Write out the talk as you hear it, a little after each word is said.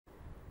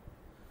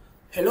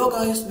Hello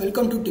guys,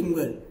 welcome to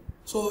TimWell.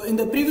 So in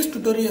the previous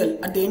tutorial,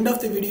 at the end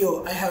of the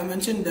video, I have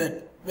mentioned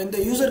that when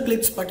the user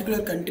clicks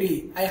particular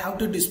country, I have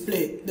to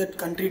display that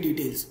country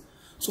details.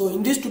 So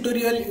in this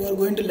tutorial, you are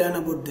going to learn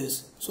about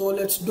this. So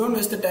let's don't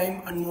waste the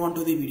time and move on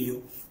to the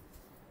video.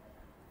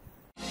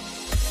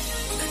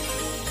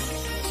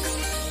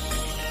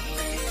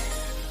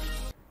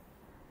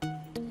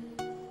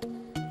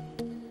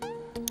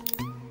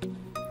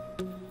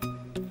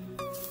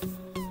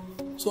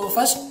 So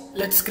first,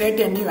 let's create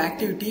a new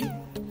activity.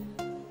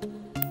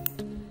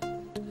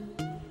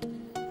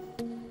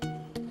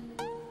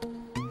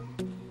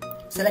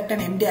 Select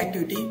an empty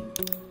activity.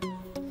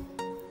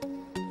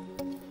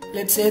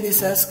 Let's say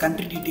this as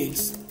country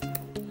details.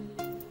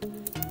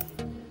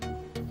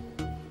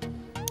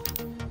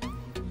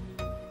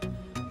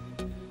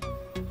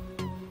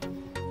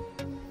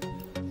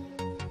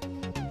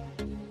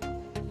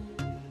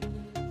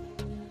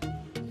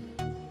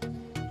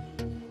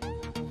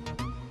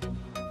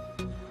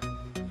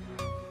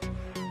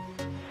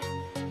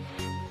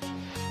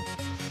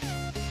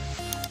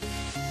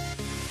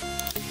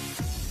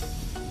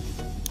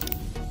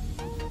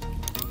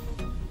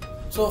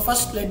 So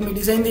first let me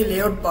design the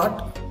layout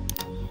part.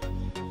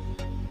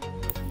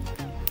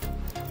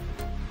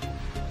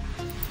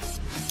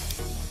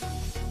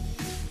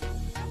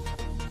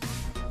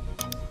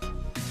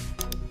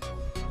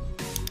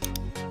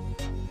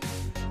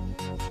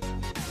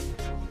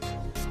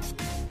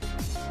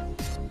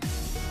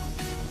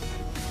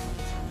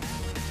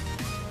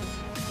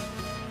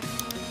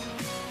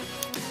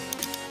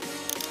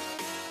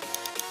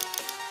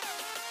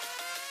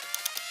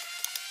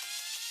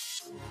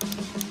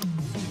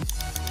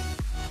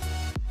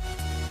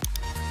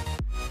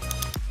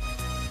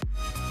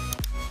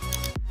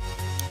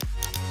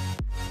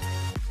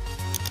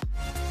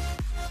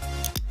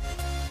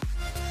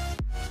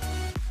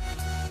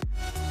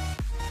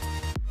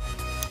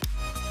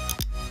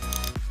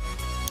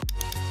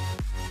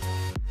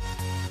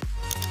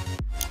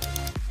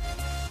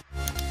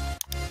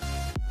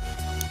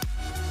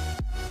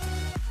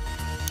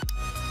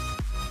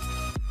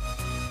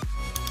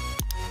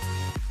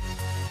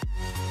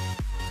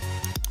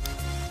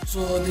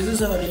 So this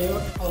is our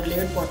layout. Our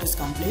layout part is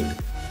complete.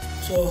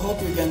 So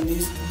hope you can do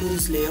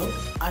this layout,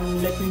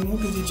 and let me move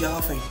to the Java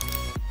file.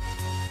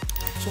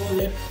 So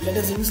let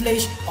us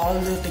initialize all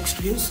the text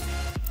views.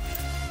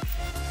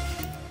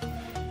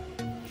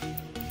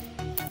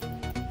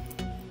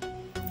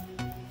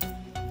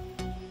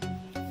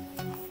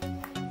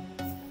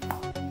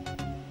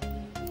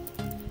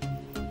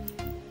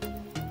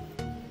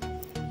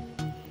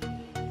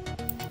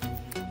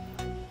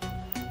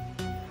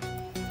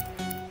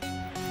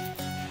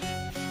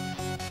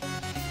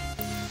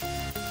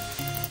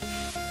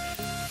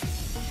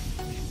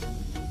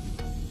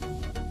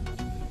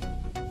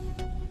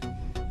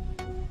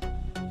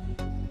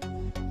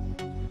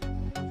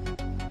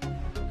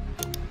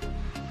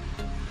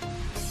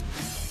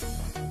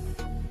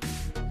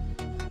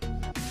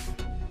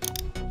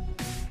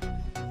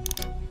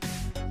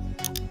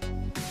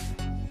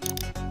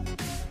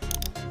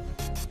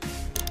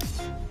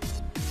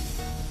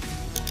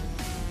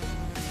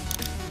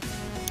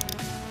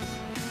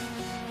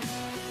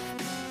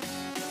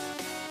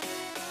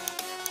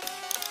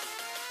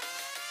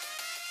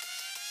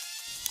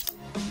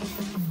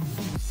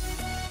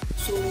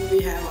 So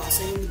we have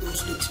assigned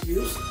those text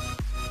views.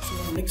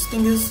 So next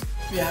thing is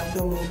we have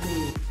to move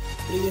to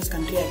previous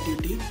country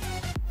activity.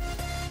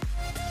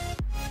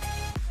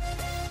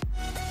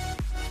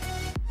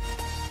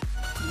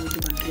 Go to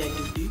country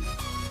activity,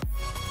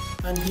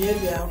 and here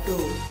we have to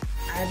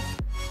add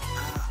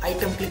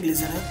item click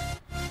listener.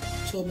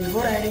 So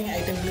before adding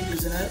item click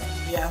listener,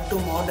 we have to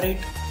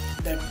moderate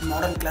that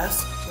model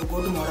class. So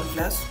go to model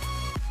class.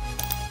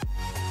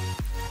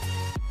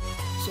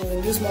 So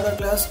in this model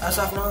class, as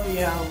of now, we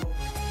have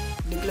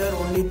declared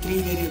only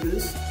 3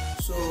 variables.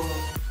 So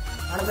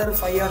another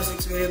 5 or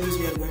 6 variables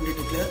we are going to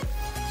declare.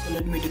 So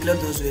let me declare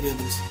those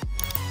variables.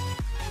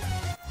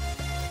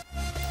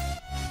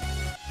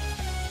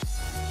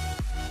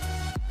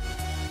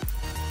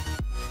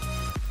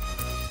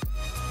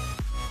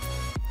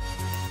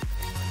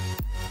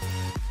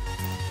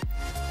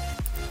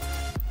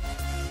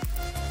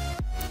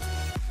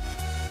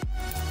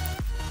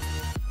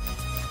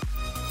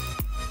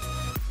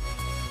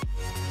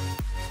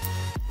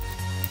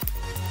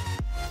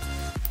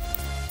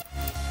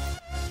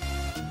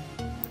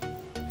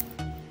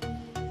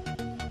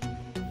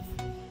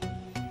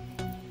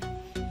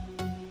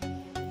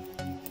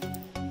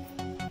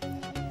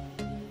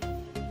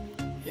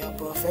 Yeah,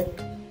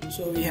 perfect.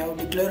 So we have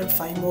declared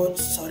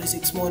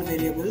 6 more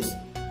variables,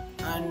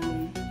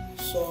 and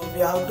so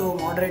we have to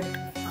moderate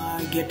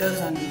getters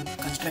and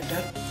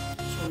constructor.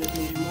 So let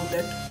me remove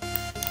that.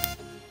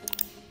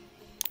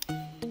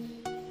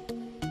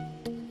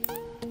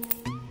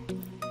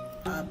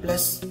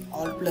 Plus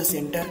all plus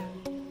enter,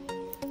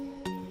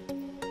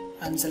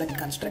 and select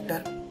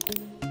constructor.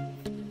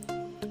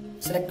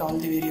 Select all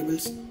the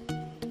variables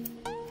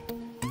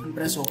and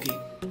press OK.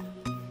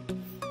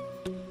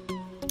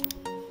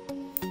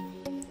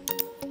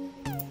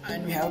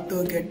 and we have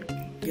to get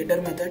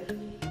getter method.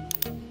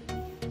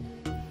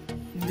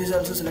 In this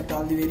also select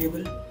all the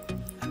variable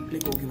and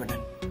click OK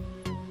button.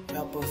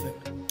 Yeah,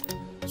 perfect.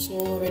 So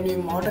when we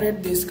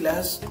moderate this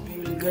class,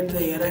 we will get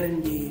the error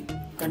in the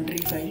country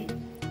file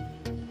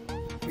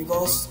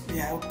because we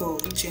have to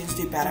change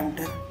the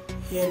parameter.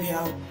 Here we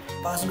have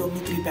passed only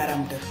 3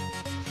 parameters.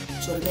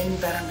 So remaining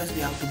parameters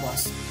we have to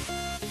pass.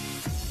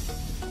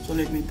 So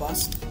let me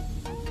pass.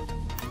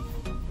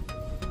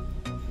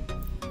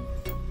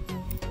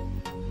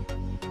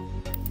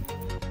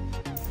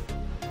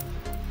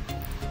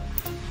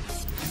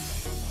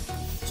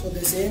 So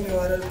the same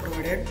URL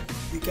provided,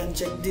 you can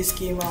check the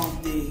schema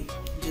of the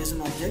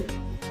JSON object.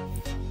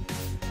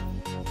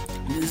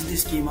 This is the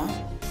schema,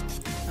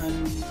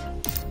 and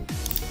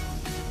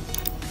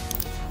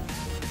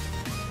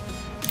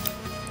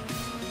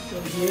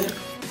so here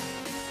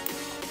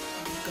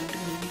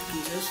country name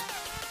cases.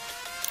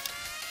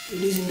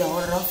 It is in the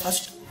order of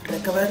first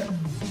recover,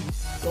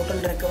 total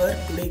recover,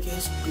 today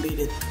case, today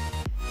death.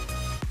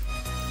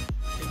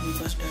 Let me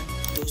first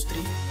add those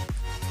 3.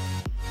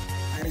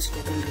 Where is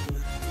total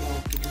recover? Yeah,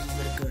 okay, this is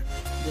the recover.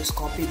 Just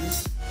copy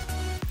this.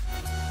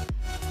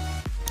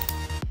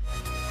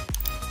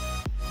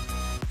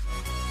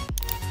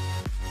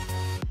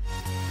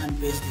 And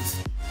paste this.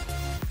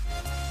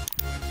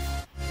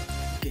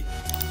 Okay,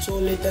 so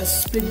let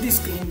us split the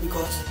screen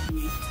because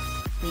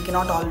we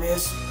cannot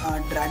always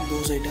drag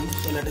those items.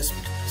 So let us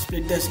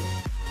split this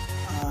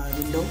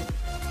window.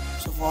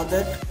 So for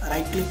that,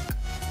 right click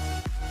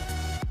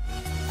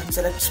and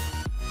select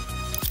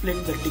split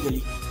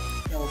vertically.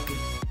 Yeah, okay.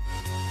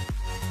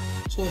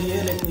 So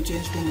here let me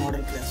change to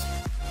model class.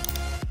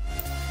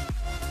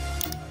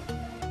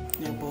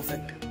 Yeah,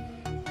 perfect.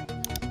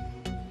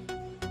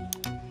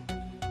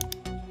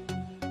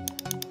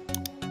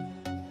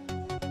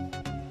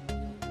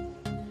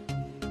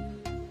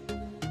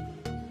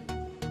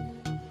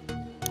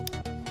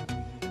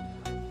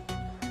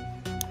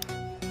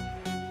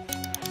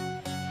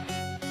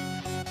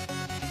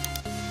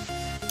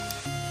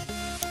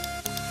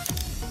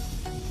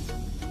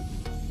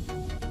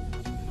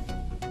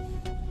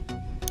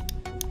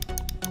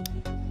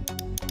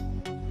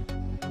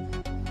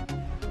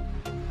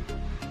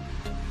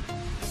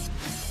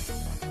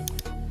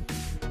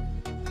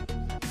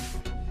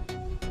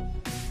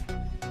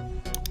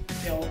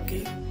 Yeah,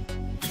 okay.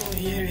 So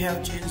here we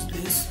have changed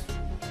this.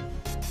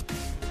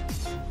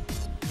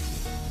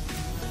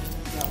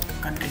 Yeah,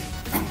 country.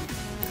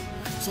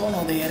 So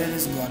now the error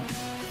is gone.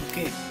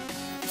 Okay.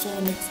 So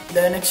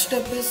the next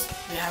step is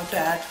we have to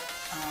add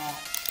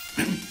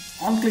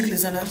on click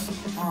listener,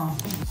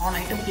 on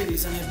item click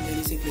listener in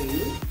the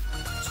Recyclerview.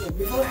 So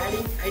before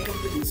adding item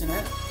click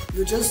listener,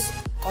 you just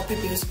copy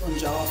paste on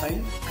Java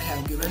file. I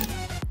have given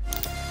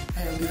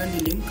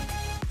the link.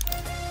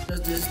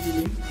 Just this is the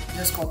link.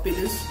 Just copy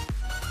this.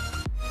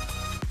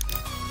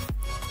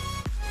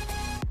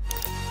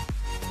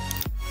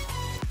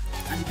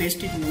 And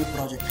paste it in your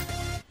project.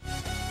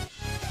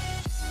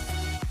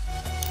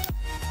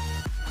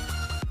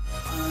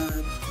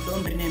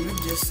 Don't rename it,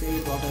 just say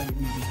it whatever it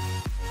may be.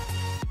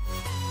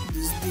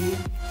 This is the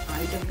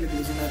item click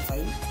listener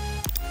file.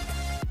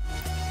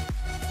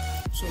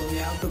 So we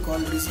have to call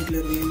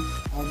Recyclerview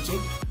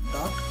object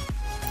dot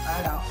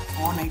add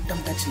on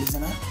item touch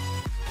listener.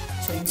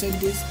 So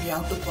inside this we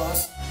have to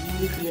pass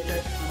newly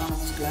created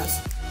anonymous class.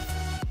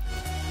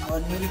 Our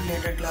newly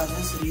created class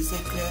is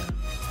Recycler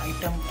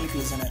item click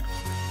listener.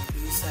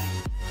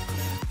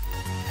 Recycler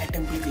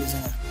item click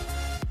listener.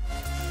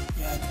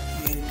 Yeah,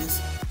 here it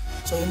is.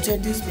 So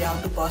inside this we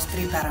have to pass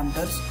 3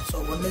 parameters.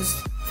 So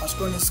first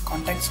one is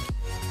context,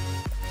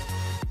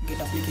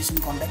 get application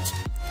context.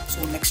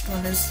 So next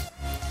one is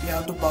we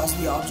have to pass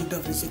the object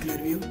of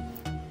Recyclerview.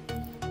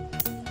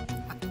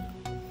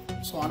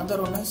 So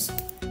another one is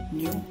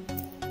new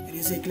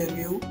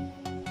Recyclerview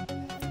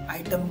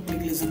item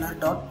click listener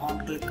dot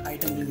on click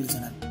item click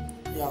listener.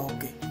 Yeah,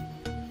 okay.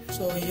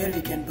 So here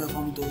we can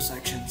perform those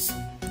actions.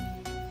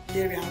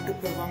 Here we have to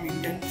perform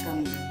intent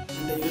from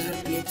when the user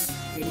clicks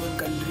anyone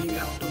country, we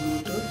have to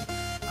move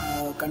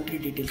to country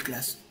detail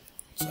class.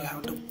 So I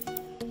have to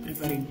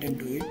prefer intent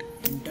to it.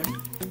 Intent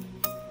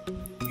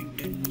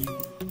new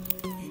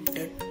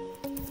intent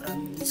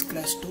from this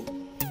class to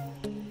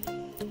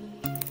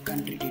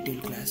country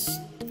detail class.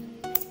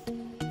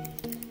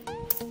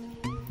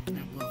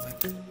 Yeah,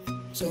 perfect.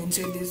 So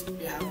inside this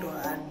we have to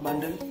add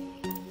bundle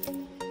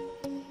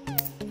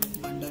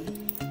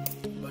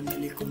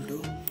equal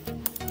to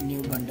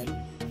new bundle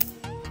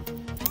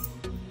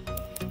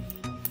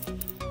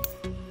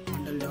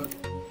dot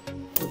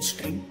put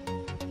string.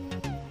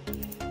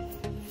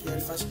 Here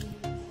first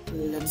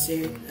let's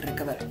say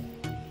recover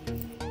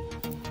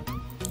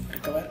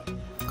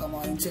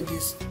comma inside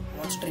this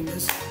what string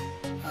is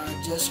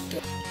just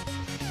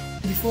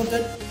before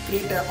that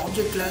create an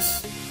object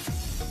class.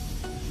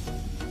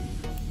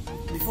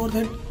 Before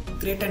that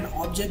create an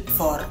object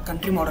for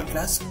country model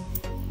class.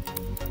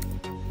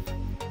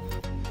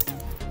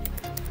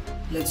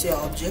 Let's say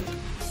object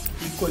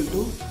equal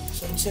to,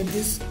 so inside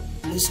this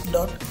list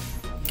dot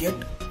get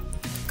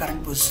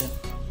current position.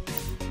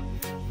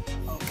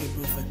 Okay,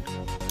 perfect.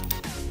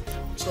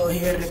 So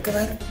here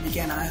recover, we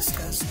can ask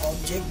as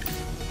object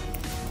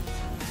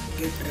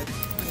get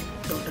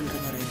total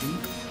recover, I think.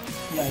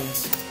 Yeah,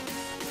 yes.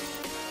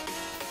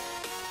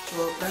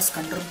 So press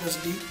Ctrl plus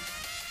D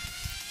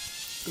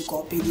to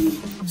copy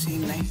the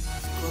same line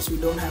because we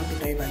don't have to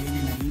type again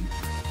and again.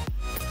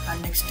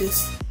 And next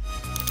is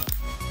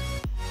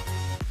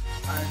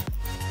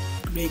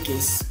today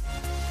case.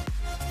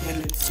 Here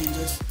let's change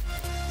this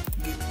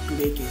get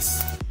today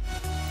case.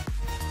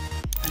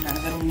 And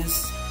another one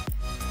is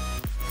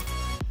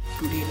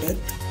today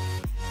death.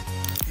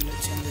 Here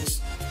let's change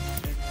this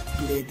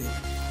today death.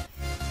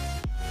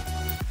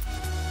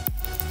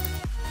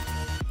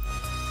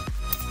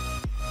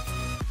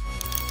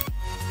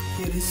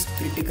 Here is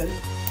critical,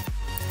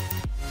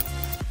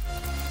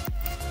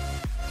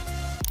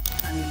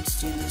 and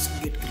let's change this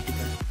get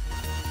critical.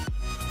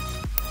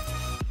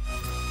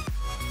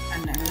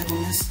 And another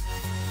one is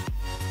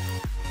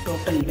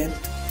total death.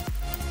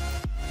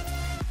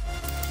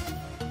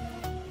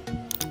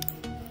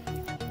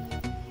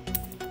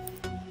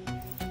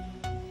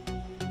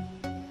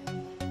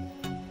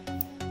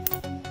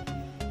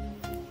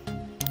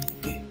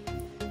 Okay.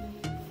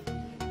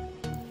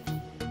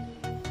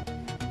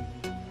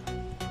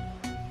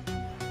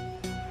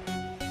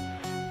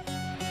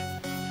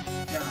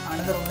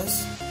 Another one is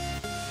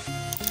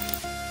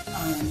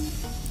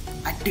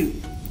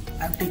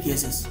active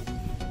cases.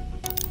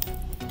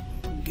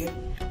 Get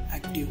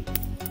active,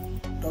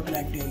 total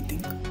active, I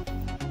think.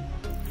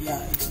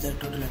 Yeah, it's the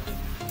total active.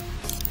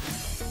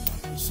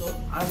 So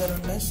another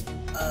one is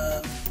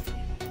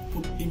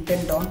put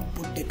intent on,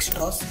 put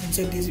extras.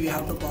 Inside this we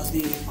have to pass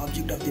the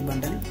object of the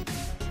bundle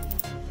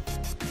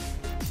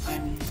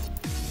and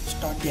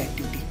start the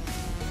activity.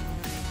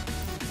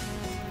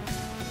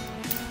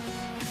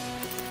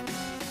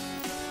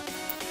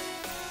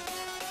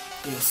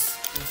 Yes,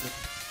 perfect.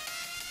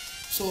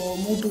 So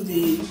move to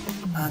the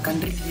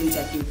country details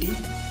activity.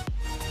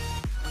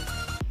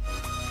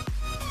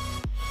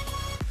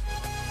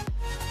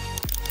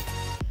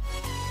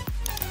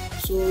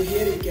 So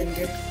here you can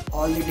get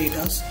all the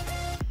data.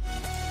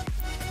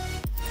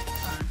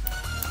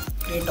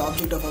 Create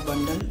object of a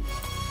bundle,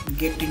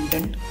 get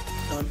intent,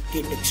 dot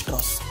get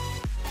extras.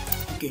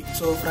 Okay,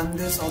 so from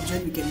this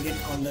object we can get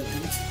all the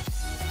things.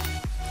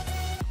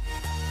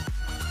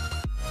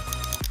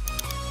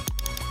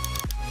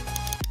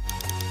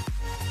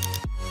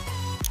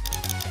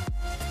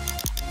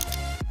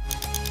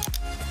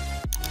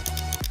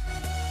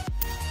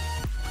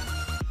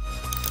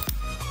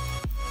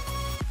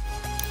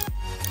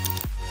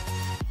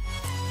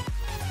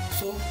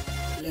 So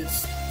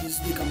this is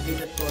the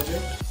completed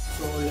project.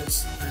 So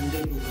let's undo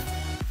it.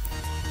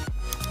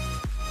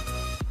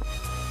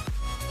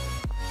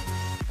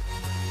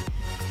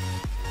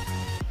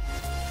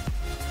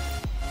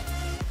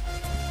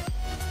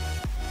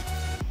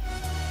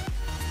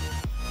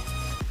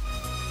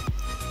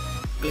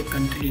 Click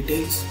country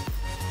details.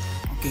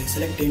 Okay,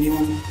 select any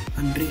one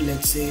country,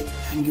 let's say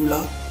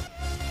Anguilla.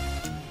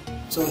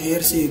 So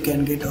here see you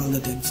can get all the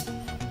things.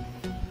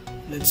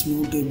 Let's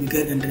move to a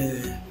bigger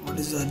country. What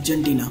is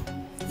Argentina?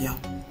 Yeah.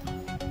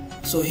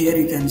 So here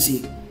you can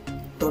see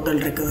total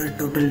recovered,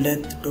 total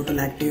death, total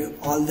active,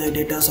 all the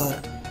data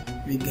are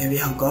we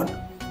have got.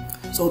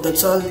 So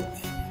that's all.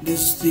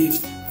 This is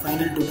the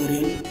final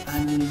tutorial,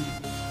 and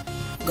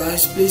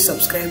guys please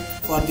subscribe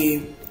for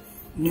the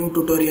new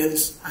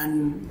tutorials,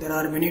 and there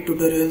are many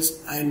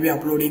tutorials I will be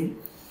uploading.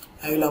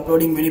 I will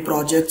uploading many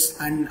projects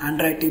and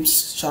Android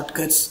tips,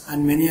 shortcuts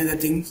and many other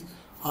things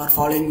are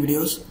following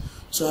videos.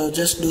 So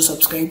just do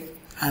subscribe,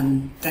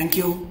 and thank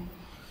you.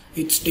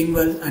 It's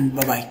Tingwell, and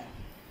bye bye.